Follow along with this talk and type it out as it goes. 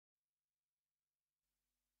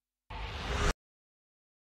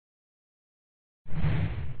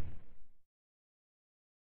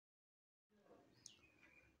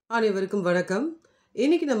அனைவருக்கும் வணக்கம்.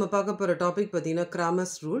 இன்னைக்கு நம்ம பார்க்க போற டாபிக் பார்த்தீங்கன்னா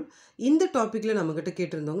கிராமர்ஸ் ரூல். இந்த டாபிக்ல நம்மகிட்ட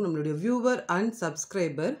கேட்டிருந்தவங்க நம்மளுடைய viewer and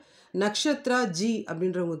subscriber Nakshatra G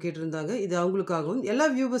அப்படின்றவங்க கேட்டிருந்தாங்க. இது அவங்களுக்காகவும் எல்லா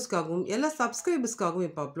வியூவர்ஸ்க்காகவும் எல்லா சப்ஸ்கிரைபர்ஸ்க்காகவும்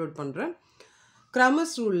இப்போ அப்லோட் பண்ணுறேன்.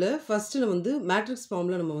 கிராமர்ஸ் ரூலில் ஃபஸ்ட்டு நம்ம வந்து மேட்ரிக்ஸ்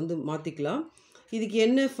ஃபார்மில் நம்ம வந்து மாற்றிக்கலாம். இதுக்கு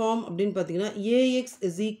என்ன ஃபார்ம் அப்படின்னு பார்த்தீங்கன்னா ax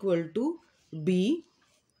is equal to be.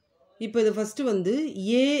 இப்போ இது ஃபஸ்ட்டு வந்து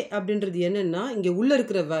ஏ அப்படின்றது என்னென்னா இங்கே உள்ளே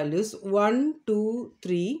இருக்கிற வேல்யூஸ் 1 2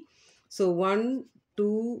 3. ஸோ 1 2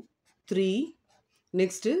 3.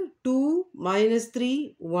 நெக்ஸ்ட்டு 2 -3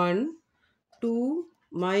 1 2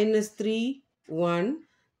 -3 1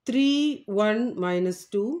 3 1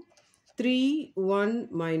 -2 3 1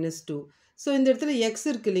 -2. ஸோ இந்த இடத்துல எக்ஸ்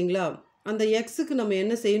இருக்குது இல்லைங்களா, அந்த எக்ஸுக்கு நம்ம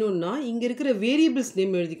என்ன செய்யணும்னா இங்கே இருக்கிற வேரியபிள்ஸ்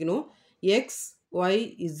நேம் எழுதிக்கணும். X Y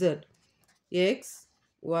Z X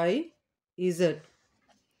Y Z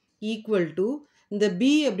equal to இந்த பி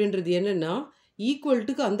அப்படின்றது என்னென்னா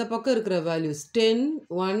ஈக்குவல்ட்டுக்கு அந்த பக்கம் இருக்கிற வேல்யூஸ் 10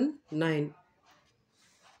 1 9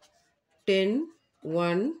 10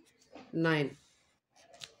 1 9.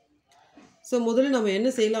 ஸோ முதல்ல நம்ம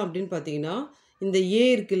என்ன செய்யலாம் அப்படின்னு பார்த்தீங்கன்னா இந்த ஏ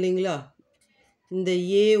இருக்குது இல்லைங்களா, இந்த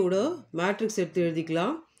ஏவோட மேட்ரிக்ஸ் எடுத்து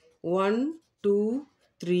எழுதிக்கலாம். 1 2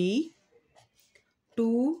 3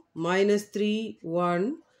 2 -3 1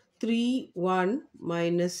 3 1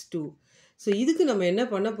 -2. ஸோ இதுக்கு நம்ம என்ன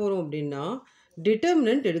பண்ண போகிறோம் அப்படின்னா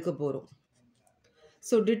டிட்டர்மினன்ட் எடுக்க போகிறோம்.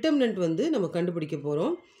 ஸோ டிட்டர்மினன்ட் வந்து நம்ம கண்டுபிடிக்க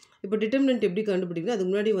போகிறோம். இப்போ டிட்டர்மினன்ட் எப்படி கண்டுபிடிக்கணும்,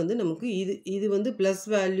 அதுக்கு முன்னாடி வந்து நமக்கு இது வந்து ப்ளஸ்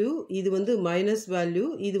வேல்யூ, இது வந்து மைனஸ் வேல்யூ,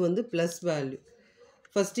 இது வந்து plus value.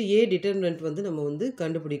 First A determinant வந்து நம்ம வந்து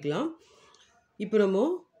கண்டுபிடிக்கலாம். இப்போ நம்ம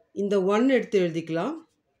இந்த 1 எடுத்து எழுதிக்கலாம்.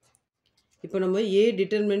 இப்போ நம்ம ஏ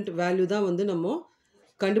டிட்டர்மினன்ட் வேல்யூ தான் வந்து நம்ம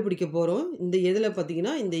கண்டுபிடிக்க போகிறோம். இந்த எதில்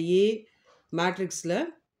பார்த்தீங்கன்னா இந்த ஏ மேட்ரிக்ஸில்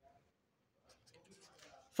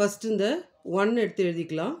ஃபஸ்ட்டு இந்த 1 எடுத்து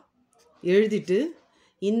எழுதிக்கலாம். எழுதிட்டு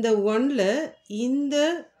இந்த 1ல் இந்த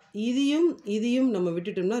இதையும் நம்ம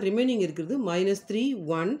விட்டுட்டோம்னா ரிமைனிங் இருக்கிறது -3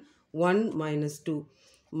 1 1 -2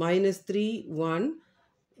 -3 1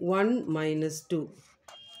 1 -2.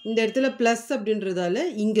 இந்த இடத்துல ப்ளஸ் அப்படின்றதால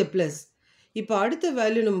இங்கே ப்ளஸ். இப்போ அடுத்த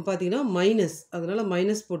வேல்யூ நம்ம பார்த்தீங்கன்னா மைனஸ், அதனால்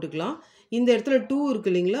மைனஸ் போட்டுக்கலாம். இந்த இடத்துல 2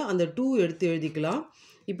 இருக்குது இல்லைங்களா, அந்த 2 எடுத்து எழுதிக்கலாம்.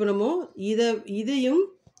 இப்போ நம்ம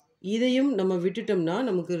இதையும் நம்ம விட்டுட்டோம்னா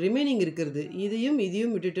நமக்கு ரிமைனிங் இருக்கிறது, இதையும்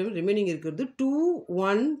விட்டுட்டோம், ரிமைனிங் இருக்கிறது 2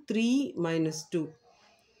 1 3 -2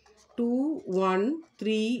 2 1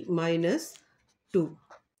 3 -2.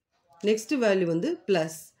 நெக்ஸ்ட் வேல்யூ வந்து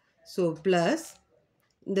ப்ளஸ். ஸோ ப்ளஸ்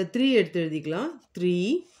இந்த 3 எடுத்து எழுதிக்கலாம் 3.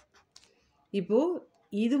 இப்போது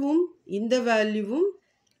இதுவும் இந்த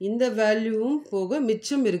வேல்யூவும் போக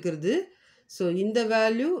மிச்சம் இருக்கிறது. ஸோ இந்த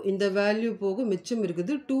வேல்யூ போக மிச்சம்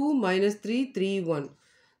இருக்குது 2 -3 3 1.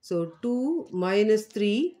 ஸோ 2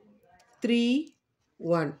 -3 3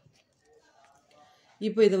 1.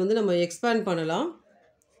 இப்போ இதை வந்து நம்ம எக்ஸ்பேண்ட் பண்ணலாம்.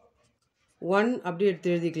 1 அப்படி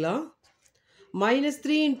எடுத்து எழுதிக்கலாம்.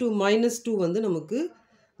 -3 × -2 வந்து நமக்கு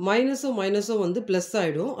மைனஸும் வந்து ப்ளஸ்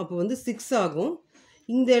ஆகிடும். அப்போ வந்து 6 ஆகும்.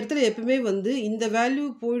 இந்த இடத்துல எப்பவுமே வந்து இந்த வேல்யூ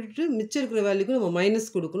போயிட்டு மிச்சம் இருக்கிற வேல்யூக்கு நம்ம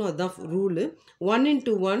மைனஸ் கொடுக்கணும், அதுதான் ரூலு. 1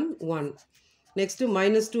 × 1 1. நெக்ஸ்ட்டு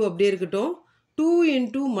 -2 அப்படியே இருக்கட்டும். 2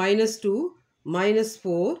 × -2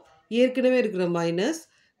 -4, ஏற்கனவே இருக்கிற minus.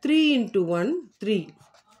 3 × 1 3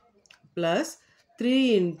 plus 3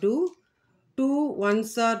 × 2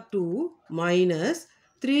 1s are 2 minus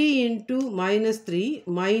 3 × -3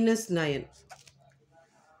 -9.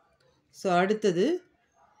 So அடுத்தது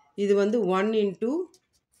இது வந்து 1 ×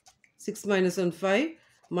 6 - 1 5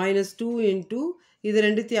 -2 × இது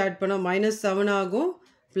ரெண்டுத்தையும் ஆட் பண்ணால் -7 ஆகும்.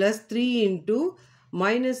 ப்ளஸ் 3 ×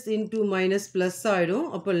 மைனஸ் ப்ளஸ் ஆகிடும்.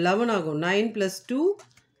 அப்போ 11 ஆகும். 9 + 2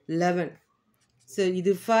 11. ஸோ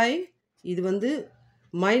இது 5, இது வந்து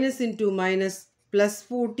 -× ப்ளஸ்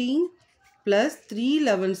 14 ப்ளஸ் 3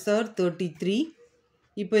 11s are 33.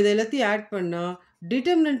 இப்போ இது எல்லாத்தையும் ஆட் பண்ணால்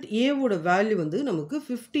டிட்டர்மினன்ட் ஏவோட வேல்யூ வந்து நமக்கு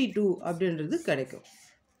 52 அப்படின்றது கிடைக்கும்.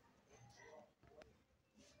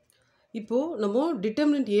 இப்போது நம்ம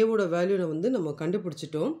டிட்டர்மினன்ட் ஏவோட வேல்யூவை வந்து நம்ம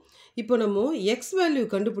கண்டுபிடிச்சிட்டோம். இப்போ நம்ம எக்ஸ் வேல்யூ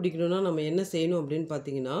கண்டுபிடிக்கணும்னா நம்ம என்ன செய்யணும் அப்படின்னு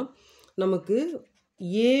பார்த்தீங்கன்னா நமக்கு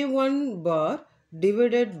A1 பார்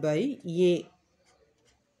டிவைடட் பை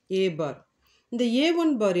ஏ பார். இந்த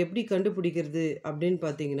A1 பார் எப்படி கண்டுபிடிக்கிறது அப்படின்னு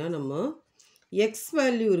பார்த்தீங்கன்னா நம்ம எக்ஸ்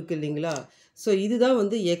வேல்யூ இருக்குது இல்லைங்களா, ஸோ இதுதான்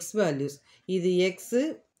வந்து எக்ஸ் வேல்யூஸ். இது எக்ஸு,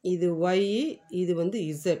 இது ஒய், இது வந்து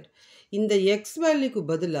இசட். இந்த எக்ஸ் வேல்யூக்கு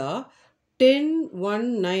பதிலாக 10 1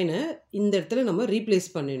 9 இந்த இடத்துல நம்ம ரீப்ளேஸ்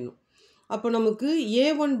பண்ணிடணும். அப்போ நமக்கு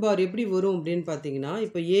A1 பார் எப்படி வரும் அப்படின்னு பார்த்தீங்கன்னா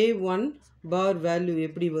இப்போ A1 பார் வேல்யூ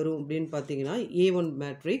எப்படி வரும் அப்படின்னு பார்த்தீங்கன்னா A1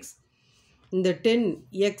 மேட்ரிக்ஸ் இந்த 10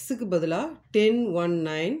 எக்ஸுக்கு பதிலாக 10 1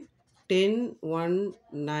 9 10 1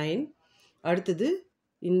 9. அடுத்தது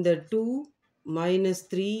இந்த 2 minus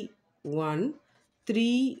 3 1 3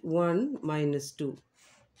 1 minus 2.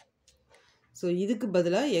 ஸோ இதுக்கு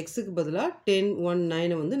பதிலாக எக்ஸுக்கு பதிலாக 10 1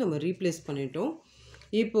 9 வந்து நம்ம ரீப்ளேஸ் பண்ணிட்டோம்.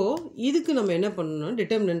 இப்போது இதுக்கு நம்ம என்ன பண்ணணும்னா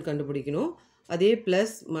டிட்டர்மினன்ட் கண்டுபிடிக்கணும். அதே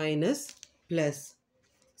plus minus plus.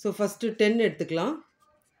 So first 10 எடுத்துக்கலாம்,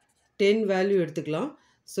 10 வேல்யூ எடுத்துக்கலாம்.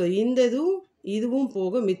 ஸோ இந்த இதுவும்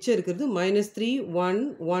போக மிச்சம் இருக்கிறது -3 1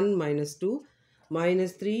 1 -2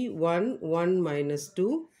 -3 1 1 -2.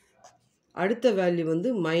 அடுத்த வேல்யூ வந்து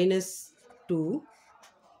 -2.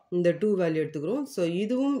 இந்த 2 வேல்யூ எடுத்துக்கிறோம். ஸோ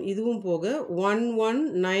இதுவும் போக 1 1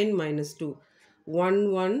 9 -2 1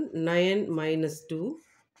 1 9 -2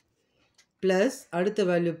 ப்ளஸ் அடுத்த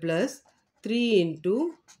வேல்யூ ப்ளஸ் 3 இன்ட்டு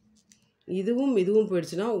இதுவும்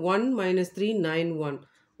போயிடுச்சுன்னா 1 -3 9 1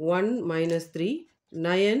 1 -3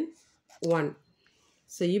 9 1.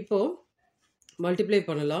 ஸோ இப்போது மல்டிப்ளை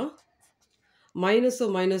பண்ணலாம்.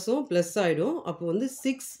 மைனஸும் ப்ளஸ் ஆகிடும். அப்போ வந்து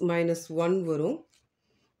 6 - 1 வரும்.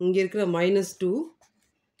 இங்கே இருக்கிற -2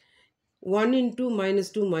 1 into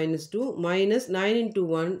 -2 -2 minus 9 into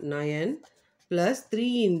 1 9 plus 3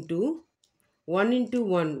 into 1 into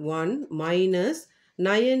 1 1 minus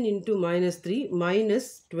 9 into -3 minus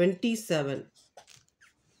 27.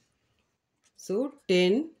 So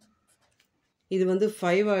 10 இது வந்து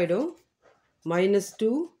 5 ஆகிடும்.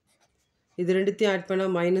 -2 இது ரெண்டுத்தையும் ஆட்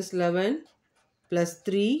பண்ணால் -11 plus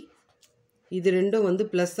 3 இது ரெண்டும் வந்து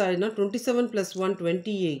ப்ளஸ் ஆகிடுனா 27 plus 1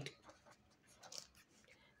 28.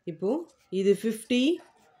 இப்போது இது 50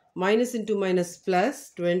 minus into minus plus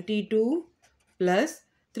 22 plus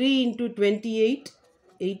 3 into 28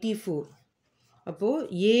 84. அப்போது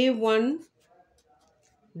A1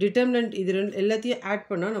 டிட்டர்மினன்ட் இது எல்லாத்தையும் ஆட்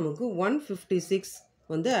பண்ணால் நமக்கு 156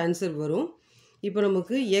 வந்து ஆன்சர் வரும். இப்போ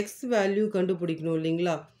நமக்கு எக்ஸ் வேல்யூ கண்டுபிடிக்கணும்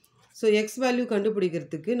இல்லைங்களா? ஸோ எக்ஸ் வேல்யூ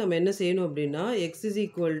கண்டுபிடிக்கிறதுக்கு நம்ம என்ன செய்யணும் அப்படின்னா X is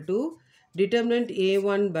equal to determinant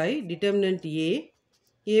A1 by determinant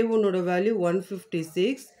A1ஓட value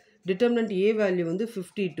 156, determinant A value வந்து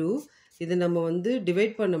 52. இதை நம்ம வந்து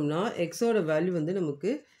டிவைட் பண்ணோம்னா எக்ஸோட வேல்யூ வந்து நமக்கு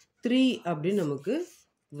 3 அப்படின்னு நமக்கு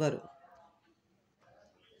வரும்.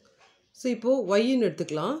 ஸோ இப்போது ஒய்ன்னு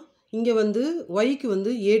எடுத்துக்கலாம். இங்கே வந்து ஒய்க்கு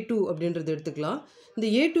வந்து A2 அப்படின்றது எடுத்துக்கலாம். இந்த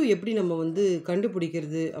A2 எப்படி நம்ம வந்து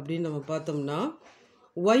கண்டுபிடிக்கிறது அப்படின்னு நம்ம பார்த்தோம்னா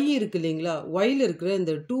ஒய் இருக்கு இல்லைங்களா? ஒயில் இருக்கிற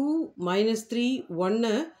இந்த 2 -3 1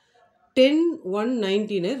 10 1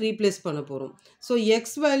 19 ரீப்ளேஸ் பண்ண போகிறோம். So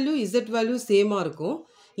X value Z value சேமாக இருக்கும்.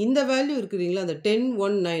 இந்த வேல்யூ இருக்குதுங்களா அந்த 10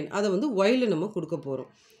 1 9 அதை வந்து ஒயில் நம்ம கொடுக்க போகிறோம்.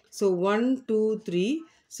 ஸோ 1 2 3.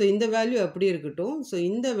 ஸோ இந்த வேல்யூ அப்படியே இருக்கட்டும். ஸோ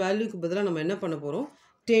இந்த வேல்யூக்கு பதிலாக நம்ம என்ன பண்ண போகிறோம்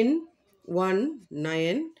 10 1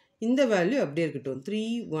 9 இந்த வேல்யூ அப்படியே இருக்கட்டும் 3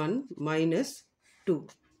 1 -2.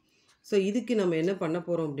 ஸோ இதுக்கு நம்ம என்ன பண்ண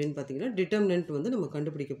போகிறோம் அப்படின்னு பார்த்தீங்கன்னா டிட்டர்மினன்ட் வந்து நம்ம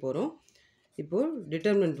கண்டுபிடிக்க போகிறோம். இப்போது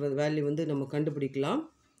டிட்டர்மினன்ட் வேல்யூ வந்து நம்ம கண்டுபிடிக்கலாம்.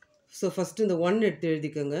 ஸோ ஃபஸ்ட்டு இந்த 1 எடுத்து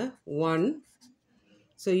எழுதிக்கோங்க 1.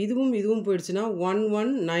 ஸோ இதுவும் போயிடுச்சுன்னா 1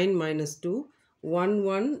 1 9 -2 1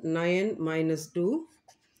 1 9 -2.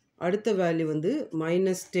 அடுத்த வேல்யூ வந்து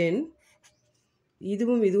 -10.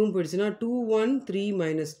 இதுவும் போயிடுச்சுன்னா 2 1 3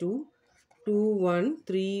 -2 2 1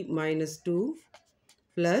 3 -2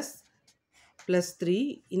 ப்ளஸ் 3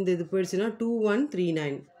 இந்த இது போயிடுச்சுன்னா 2 1 3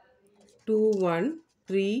 9 2 1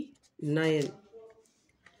 3 9.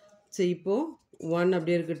 ஸோ இப்போது 1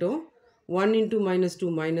 அப்படியே இருக்கட்டும். 1 into -2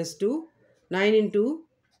 -2 9 into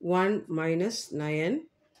 1 -9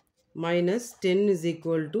 minus 10 is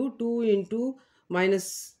equal to 2 into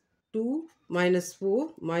 -2 -4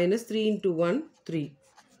 minus 3 into 1 3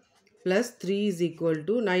 plus 3 is equal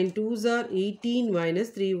to 9 2s are 18 minus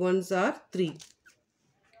 3 1s are 3.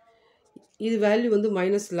 இது வேல்யூ வந்து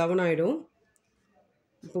 -11 ஆகிடும்.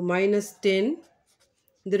 இப்போ -10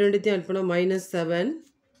 இது ரெண்டுத்தையும் ஆட் பண்ணால் -7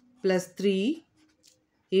 plus 3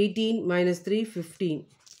 18 minus 3 15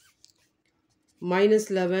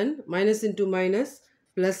 -11 minus into minus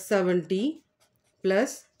plus 70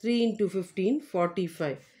 plus 3 into 15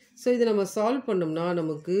 45. So இதை நம்ம சால்வ் பண்ணோம்னா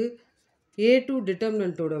நமக்கு A2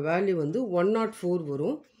 டிட்டர்மினன்ட்டோட வேல்யூ வந்து 104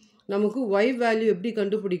 வரும். நமக்கு y வேல்யூ எப்படி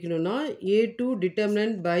கண்டுபிடிக்கணும்னா A2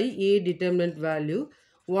 determinant by A determinant value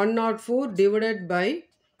 104 divided by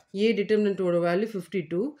A டிட்டர்மினன்ட்டோட value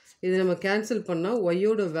 52. இதை நம்ம கேன்சல் பண்ணால்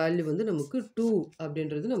ஒய்யோட வேல்யூ வந்து நமக்கு 2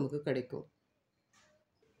 அப்படின்றது நமக்கு கிடைக்கும்.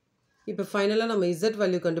 இப்போ ஃபைனலாக நம்ம இசட்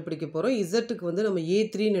வேல்யூ கண்டுபிடிக்க போகிறோம். இசட்டுக்கு வந்து நம்ம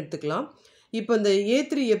A3ன்னு எடுத்துக்கலாம். இப்போ இந்த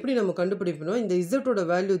A3 எப்படி நம்ம கண்டுபிடிப்போம் இந்த இசட்டோட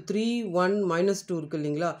வேல்யூ 3 1 -2 இருக்குது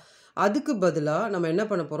இல்லைங்களா? அதுக்கு பதிலாக நம்ம என்ன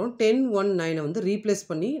பண்ண போகிறோம் 10 1 9 வந்து ரீப்ளேஸ்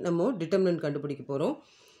பண்ணி நம்ம டிட்டர்மினன்ட் கண்டுபிடிக்க போகிறோம்.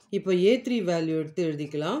 இப்போ A3 வேல்யூ எடுத்து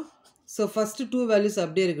எழுதிக்கலாம். ஸோ ஃபஸ்ட்டு 2 வேல்யூஸ்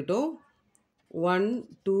அப்படியே இருக்கட்டும் 1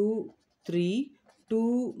 2 3 2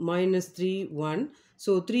 minus 3 1.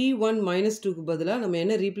 ஸோ 3 1 minus 2க்கு பதிலாக நம்ம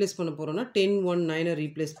என்ன ரீப்ளேஸ் பண்ண போகிறோம்னா 10 1 9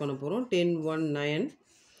 ரீப்ளேஸ் பண்ண போகிறோம். 10 1 9.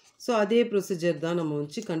 ஸோ அதே ப்ரொசீஜர் தான் நம்ம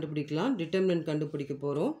வச்சு கண்டுபிடிக்கலாம். டிட்டர்மினன்ட் கண்டுபிடிக்க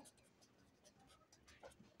போகிறோம்.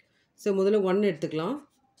 ஸோ முதல்ல 1 எடுத்துக்கலாம்.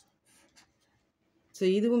 ஸோ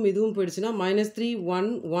இதுவும் போயிடுச்சுன்னா -3 1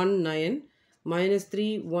 1 9 -3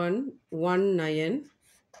 1 1 9.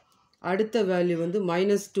 அடுத்த வேல்யூ வந்து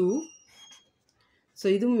 -2. ஸோ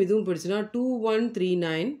இதுவும் போயிடுச்சுன்னா 2 1 3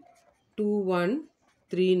 9 2 1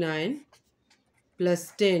 3 9 ப்ளஸ்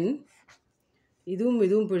 10. இதுவும்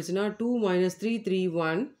போயிடுச்சுன்னா 2 -3 3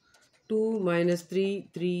 1 2 -3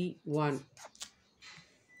 3 1.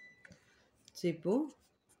 ஸோ இப்போ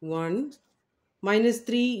 1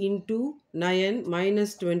 -3 into 9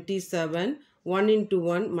 -27. 1 into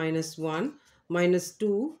 1 -1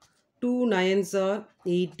 -2. 2 9s are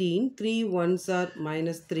 18. 3 1s are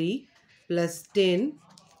 -3 plus 10.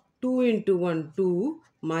 2 into 1 2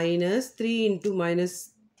 minus 3 into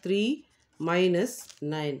 -3 minus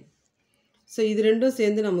 9. So இது ரெண்டும்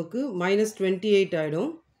சேர்ந்து நமக்கு -28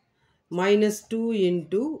 ஆகிடும். -2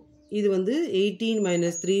 into இது வந்து 18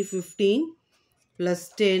 -3 15 plus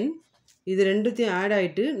 10. இது ரெண்டுத்தையும் ஆட்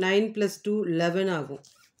ஆகிட்டு 9 + 2 11 ஆகும்.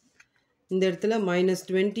 இந்த இடத்துல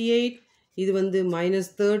 -28. இது வந்து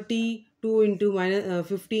 -30. 2 into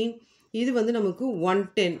 -15. இது வந்து நமக்கு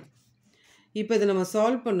 110. இப்போ இதை நம்ம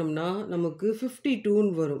சால்வ் பண்ணோம்னா நமக்கு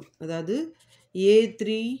 52ன்னு வரும். அதாவது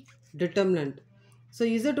A3 டிட்டர்மினன்ட். ஸோ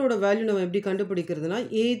இசட்டோட வேல்யூ நம்ம எப்படி கண்டுபிடிக்கிறதுனா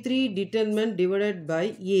A3 determinant divided by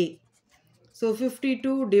A. So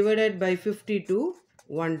 52 divided by 52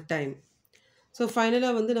 1 time. So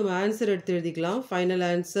ஃபைனலாக வந்து நம்ம ஆன்சர் எடுத்து எழுதிக்கலாம். ஃபைனல்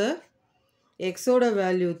ஆன்சர் எக்ஸோட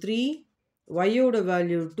வேல்யூ 3, ஒய்யோட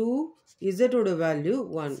வேல்யூ 2, இசட்டோட வேல்யூ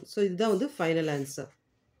 1. ஸோ இதுதான் வந்து ஃபைனல் ஆன்சர்.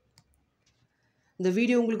 இந்த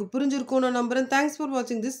வீடியோ உங்களுக்கு புரிஞ்சிருக்கும் நான் நம்புகிறேன். தேங்க்ஸ் ஃபார்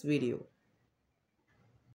வாட்சிங் திஸ் வீடியோ.